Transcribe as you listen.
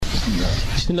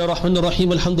بسم الله الرحمن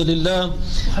الرحيم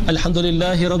الحمد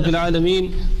لله رب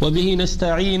العالمين وبه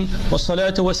نستعين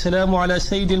والصلاة والسلام على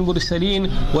سيد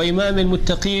المرسلين وإمام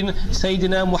المتقين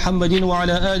سيدنا محمد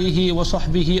وعلى آله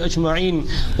وصحبه أجمعين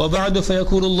وبعد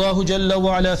فيقول الله جل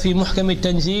وعلا في محكم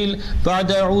التنزيل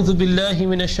بعد أعوذ بالله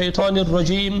من الشيطان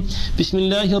الرجيم بسم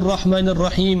الله الرحمن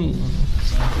الرحيم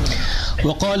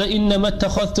وقال إنما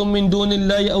اتخذتم من دون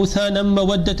الله أوثانا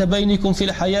مودة بينكم في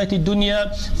الحياة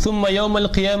الدنيا ثم يوم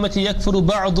القيامة يكفر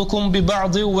بعضكم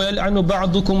ببعض ويلعن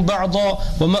بعضكم بعضا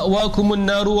ومأواكم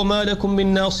النار وما لكم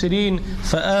من ناصرين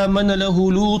فآمن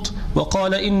له لوط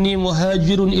وقال إني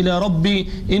مهاجر إلى ربي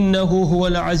إنه هو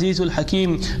العزيز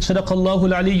الحكيم صدق الله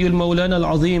العلي المولانا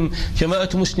العظيم. جماعة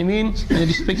مسلمين and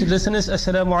respected listeners,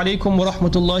 Assalamu alaikum wa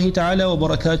rahmatullahi ta'ala wa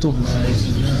barakatuh.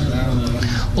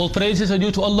 All praises are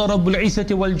due to Allah Rabbul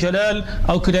Izzati wal Jalal,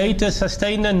 our creator,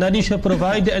 sustainer, nourisher,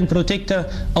 provider and protector.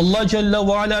 Allah Jalla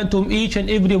wa Ala, and to whom each and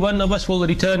every one of us will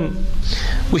return.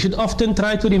 We should often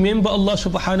try to remember Allah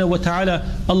subhanahu wa ta'ala.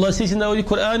 Allah says in the Holy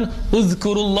Quran,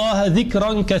 Uzkurullaha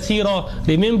dhikran kathira.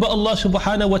 Remember Allah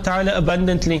subhanahu wa ta'ala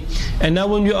abundantly. And now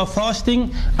when you are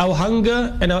fasting, our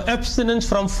hunger and our abstinence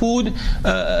from food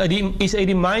is a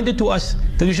reminder to us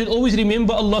that we should always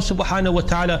remember Allah subhanahu wa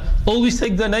ta'ala. Always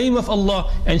take the name of Allah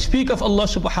and speak of Allah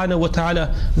subhanahu wa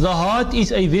ta'ala. The heart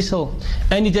is a vessel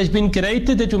and it has been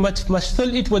created that we must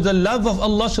fill it with the love of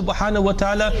Allah subhanahu wa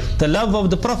ta'ala, the love of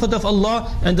the Prophet of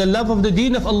Allah and the love of the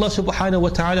deen of Allah subhanahu wa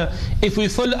ta'ala. If we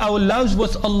fill our loves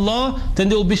with Allah, then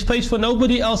there will be space for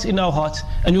nobody else in our hearts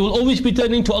and we will always be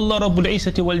turning to Allah Rabbul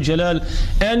Izzati wal Jalal.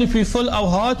 And if we fill our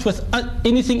hearts with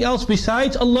anything else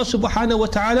besides Allah subhanahu wa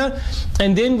ta'ala,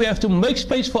 and then we have to make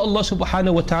space for Allah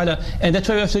subhanahu wa ta'ala. And that's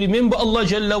why we have to remember Allah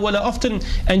Jalla wa Ala often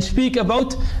and speak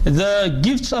about the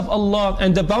gifts of Allah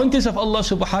and the bounties of Allah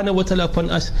subhanahu wa ta'ala upon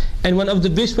us. And one of the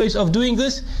best ways of doing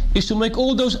this is to make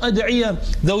all those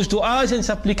ad'iyah, those du'as and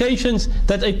supplications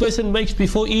that a person makes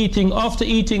before eating, after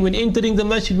eating, when entering the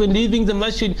masjid, when leaving the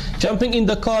masjid, jumping in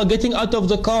the car, getting out of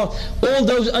the car. All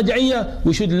those ad'iyah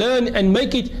we should learn and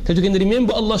make it that we can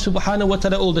remember Allah subhanahu wa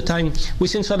ta'ala all the time. We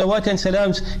send salawat and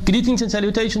salams, greetings and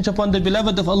salutations upon the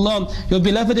beloved of Allah, your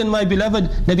beloved and my beloved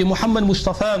Nabi Muhammad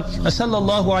Mustafa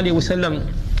sallallahu alayhi wa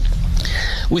sallam.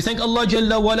 We thank Allah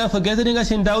Jalla wa Ala for gathering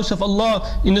us in the house of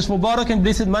Allah in this Mubarak and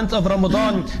blessed month of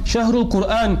Ramadan, Shahrul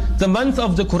Quran, the month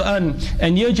of the Quran.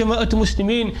 And here, Jama'at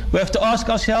Muslimin, we have to ask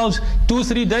ourselves,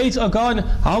 2-3 days are gone,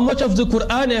 how much of the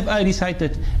Quran have I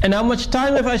recited? And how much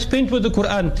time have I spent with the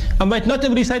Quran? I might not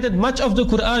have recited much of the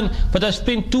Quran, but I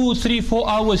spent 2, 3, 4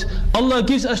 hours. Allah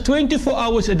gives us 24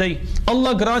 hours a day.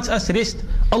 Allah grants us rest.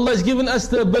 Allah has given us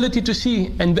the ability to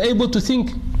see and be able to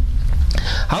think.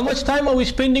 How much time are we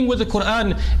spending with the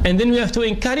Quran? And then we have to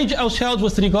encourage ourselves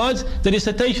with regards the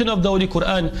recitation of the Holy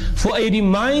Quran. For a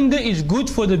reminder is good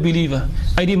for the believer.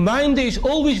 A reminder is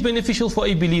always beneficial for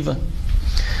a believer.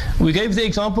 We gave the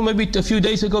example maybe a few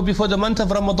days ago before the month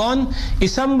of Ramadan.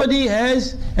 If somebody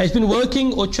has been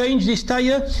working or changed his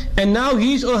tire and now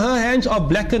his or her hands are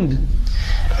blackened,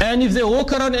 and if they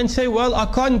walk around and say, well, I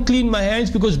can't clean my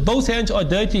hands because both hands are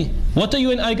dirty, what are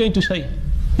you and I going to say?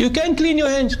 You can clean your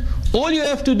hands. All you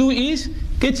have to do is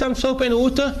get some soap and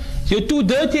water. Your 2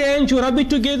 dirty hands, you rub it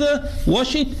together,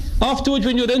 wash it. Afterwards,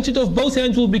 when you rinse it off, both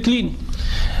hands will be clean.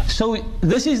 So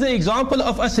this is the example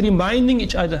of us reminding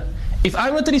each other. If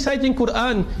I'm not reciting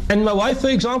Quran and my wife, for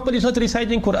example, is not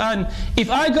reciting Quran,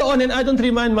 if I go on and I don't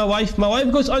remind my wife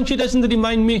goes on, she doesn't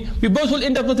remind me, we both will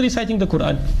end up not reciting the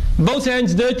Quran. Both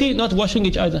hands dirty, not washing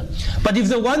each other. But if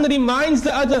the one reminds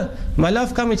the other, my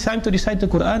love, come, it's time to recite the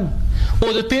Quran.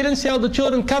 Or the parents tell the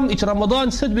children, come, it's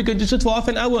Ramadan, sit, we're going to sit for half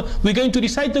an hour, we're going to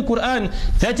recite the Quran.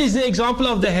 That is the example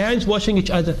of the hands washing each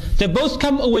other. They both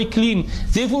come away clean.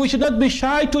 Therefore we should not be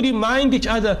shy to remind each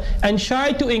other and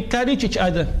shy to encourage each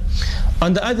other.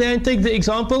 On the other hand, take the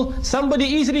example,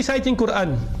 somebody is reciting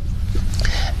Quran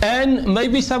and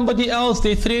maybe somebody else,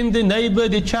 their friend, their neighbor,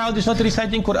 their child is not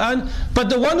reciting Quran, but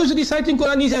the one who's reciting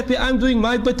Quran is happy, I'm doing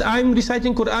my bit, I'm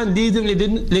reciting Quran, leave them,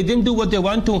 let them do what they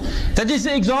want to. That is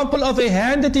the example of a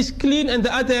hand that is clean and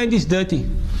the other hand is dirty.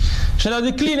 So now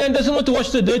the clean hand doesn't want to wash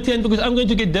the dirty hand because I'm going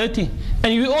to get dirty.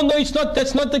 And we all know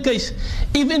that's not the case.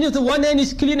 Even if the one hand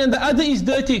is clean and the other is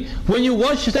dirty, when you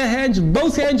wash the hands,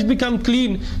 both hands become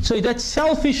clean. So that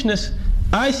selfishness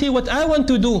I say what I want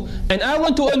to do, and I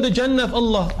want to earn the Jannah of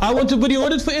Allah. I want to be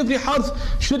rewarded for every harf.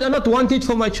 Should I not want it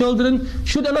for my children?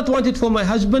 Should I not want it for my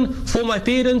husband, for my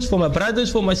parents, for my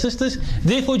brothers, for my sisters?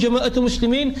 Therefore, Jama'atul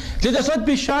Muslimin, let us not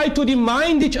be shy to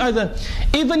remind each other.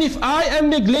 Even if I am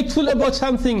neglectful about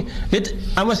something,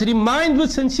 I must remind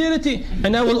with sincerity,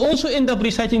 and I will also end up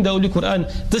reciting the Holy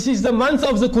Quran. This is the month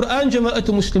of the Quran,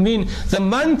 Jama'atul Muslimin, the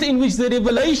month in which the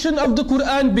revelation of the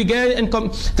Quran began, and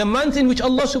the month in which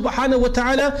Allah subhanahu wa ta'ala,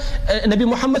 Nabi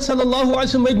Muhammad sallallahu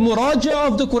alaihi wasallam made muraja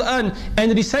of the Quran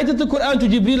and recited the Quran to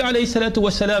Jibreel alayhi salatu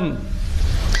wasalam.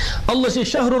 Allah says,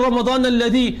 شهر رمضان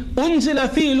الذي أنزل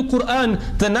فيه القرآن,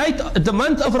 the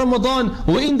month of Ramadan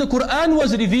wherein the Quran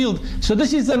was revealed. So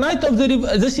this is the month of the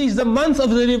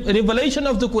revelation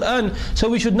of the Quran. So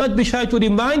we should not be shy to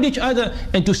remind each other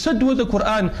and to sit with the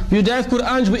Quran. We should have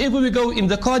Qurans wherever we go. In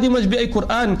the car there must be a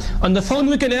Quran. On the phone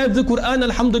we can have the Quran,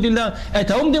 alhamdulillah. At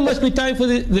home there must be time for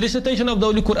the recitation of the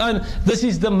Holy Quran. This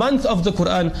is the month of the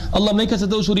Quran. Allah make us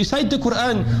those who recite the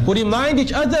Quran, who remind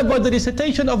each other about the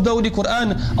recitation of the Holy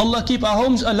Quran. Allah keep our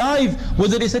homes alive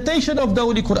with the recitation of the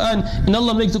Holy Quran, and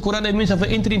Allah makes the Quran a means of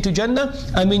entry into Jannah.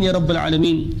 Ameen ya Rabbil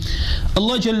Alameen.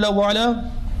 Allah Jalla wa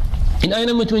Ala, in ayah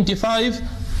number 25,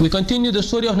 we continue the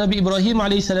story of Nabi Ibrahim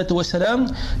alayhi salatu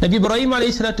wasalam. Nabi Ibrahim alayhi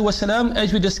salatu wasalam,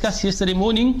 as we discussed yesterday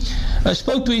morning,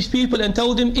 spoke to his people and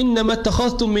told them, إِنَّمَا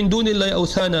اتَّخَذْتُم مِّن دُونِ اللَّهِ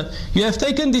أَوْثَانًا. You have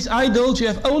taken these idols, you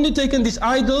have only taken these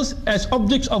idols as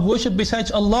objects of worship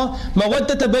besides Allah,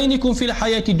 مَوَدَّةَ بَيْنِكُمْ فِي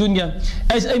الْحَيَاةِ الدُّنْيَا,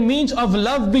 as a means of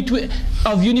love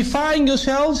of unifying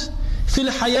yourselves fil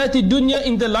hayati dunya,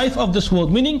 in the life of this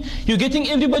world. Meaning, you're getting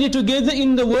everybody together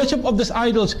in the worship of these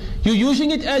idols. You're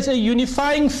using it as a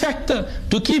unifying factor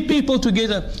to keep people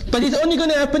together. But it's only going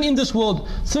to happen in this world.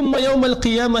 ثُمَّ يَوْمَ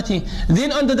الْقِيَامَةِ,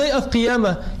 then on the day of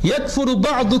Qiyamah, يَكْفُرُ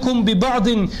بَعْضُكُمْ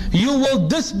بِبَعْضٍ, you will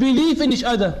disbelieve in each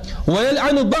other.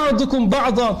 وَيَلْعَنُ بَعْضُكُمْ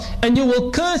بَعْضًا, and you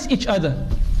will curse each other.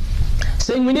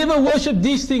 Saying, we never worship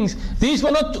these things. These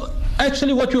were not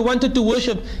actually what we wanted to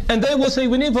worship. And they will say,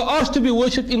 we never asked to be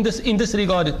worshipped in this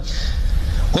regard.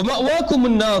 وَمَأْوَاكُمُ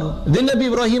النَّارِ, then Nabi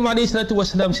Ibrahim alayhi salatu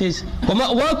wasalam says,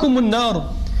 وَمَأْوَاكُمُ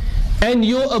النَّارِ, and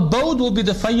your abode will be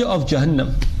the fire of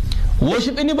Jahannam.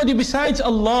 Worship anybody besides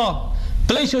Allah.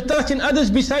 Place your trust in others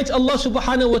besides Allah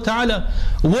subhanahu wa ta'ala.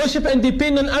 Worship and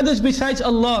depend on others besides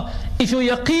Allah. If your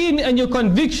yaqeen and your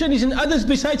conviction is in others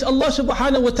besides Allah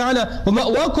subhanahu wa ta'ala,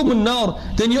 وَمَأْوَاكُمُ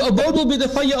النَّارِ, then your abode will be the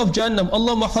fire of Jahannam.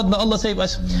 Allah mahfadna, Allah save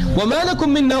us. وَمَا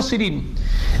لَكُم مِّن نَاصِرِينَ,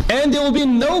 and there will be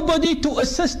nobody to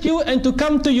assist you and to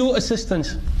come to your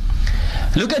assistance.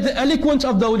 Look at the eloquence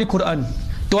of the Holy Quran.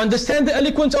 To understand the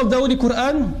eloquence of the Holy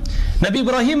Quran, Nabi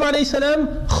Ibrahim alayhi salam,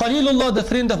 Khalilullah, the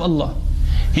friend of Allah,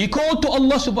 he called to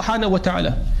Allah subhanahu wa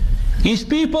ta'ala. His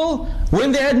people,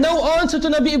 when they had no answer to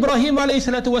Nabi Ibrahim alayhi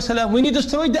salatu wasalam, when he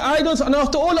destroyed the idols, and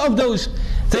after all of those,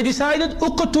 they decided,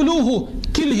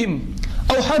 uqtuluhu, kill him,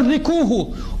 aw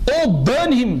harrikuhu, or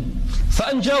burn him.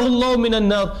 فَأَنْجَاهُ اللَّهُ مِنَ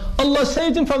النَّارِ, Allah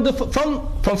saved him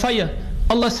from fire.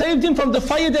 Allah saved him from the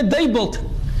fire that they built.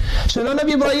 So now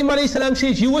Nabi Ibrahim alayhi salam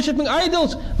says, you worshipping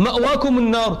idols, مَأْوَاكُمُ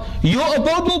النَّارِ, your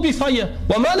abode will be fire.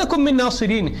 وَمَا لَكُم مِّن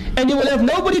نَاصِرِينَ, and you will have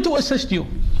nobody to assist you.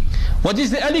 What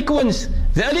is the eloquence?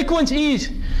 The eloquence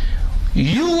is,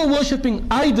 you were worshipping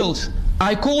idols,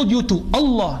 I called you to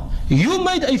Allah. You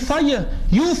made a fire,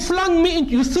 you threw me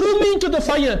into the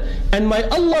fire, and my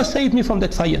Allah saved me from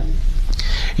that fire.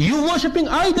 You worshipping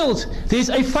idols, there is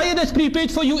a fire that's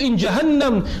prepared for you in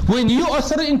Jahannam. When you are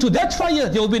thrown into that fire,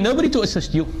 there will be nobody to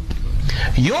assist you.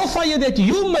 Your fire that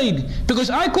you made, because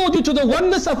I called you to the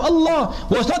oneness of Allah,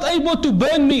 was not able to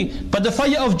burn me, but the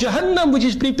fire of Jahannam, which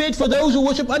is prepared for those who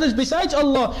worship others besides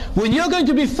Allah, when you're going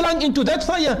to be flung into that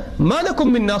fire, مَا لَكُم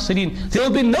مِّن نَاصِرِينَ, there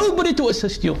will be nobody to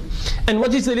assist you. And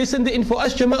what is the lesson then for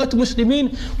us, Jama'at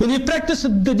Muslimin? When we practice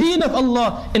the deen of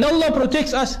Allah, and Allah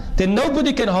protects us, then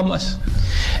nobody can harm us.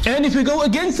 And if we go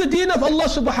against the deen of Allah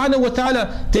subhanahu wa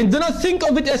ta'ala, then do not think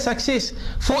of it as success.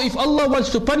 For if Allah wants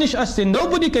to punish us, then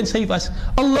nobody can save us.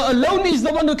 Allah alone is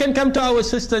the one who can come to our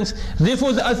assistance.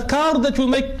 Therefore the adhkar that we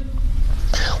make,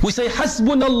 we say,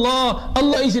 Hasbunallah,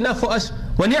 Allah is enough for us.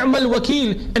 Wa ni'mal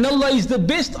wakil, and Allah is the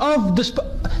best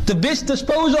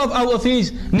disposer of our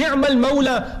affairs. Ni'mal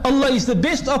mawla, Allah is the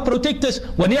best of protectors.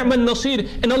 Wa ni'mal nasir,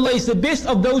 and Allah is the best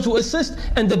of those who assist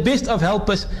and the best of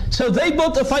helpers. So they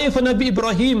built a fire for Nabi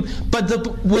Ibrahim, but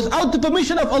without the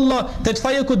permission of Allah, that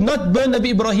fire could not burn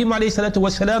Nabi Ibrahim alayhi salatu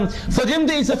wasalam. For them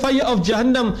there is a fire of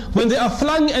Jahannam. When they are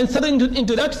flung and thrown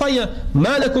into that fire,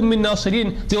 ma lakum min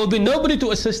nasirin, there will be nobody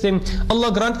to assist them.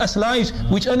 Allah grant us lives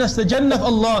which earn us the Jannah of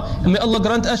Allah, and may Allah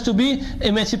grant us to be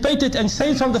emancipated and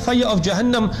saved from the fire of Jahannam.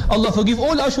 Jahannam. Allah forgive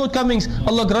all our shortcomings.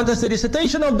 Allah grant us the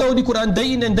recitation of the Holy Quran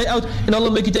day in and day out, and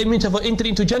Allah make it a means of our entry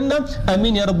into Jannah.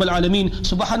 Ameen ya Rabbal Alameen.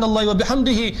 Subhanallah wa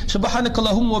bihamdihi,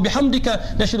 subhanakallahumma wa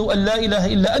bihamdika, nashhadu an la ilaha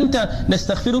illa anta,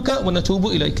 nastaghfiruka wa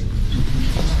natubu ilayk.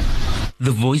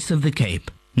 The Voice of the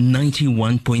Cape,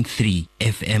 91.3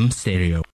 FM stereo.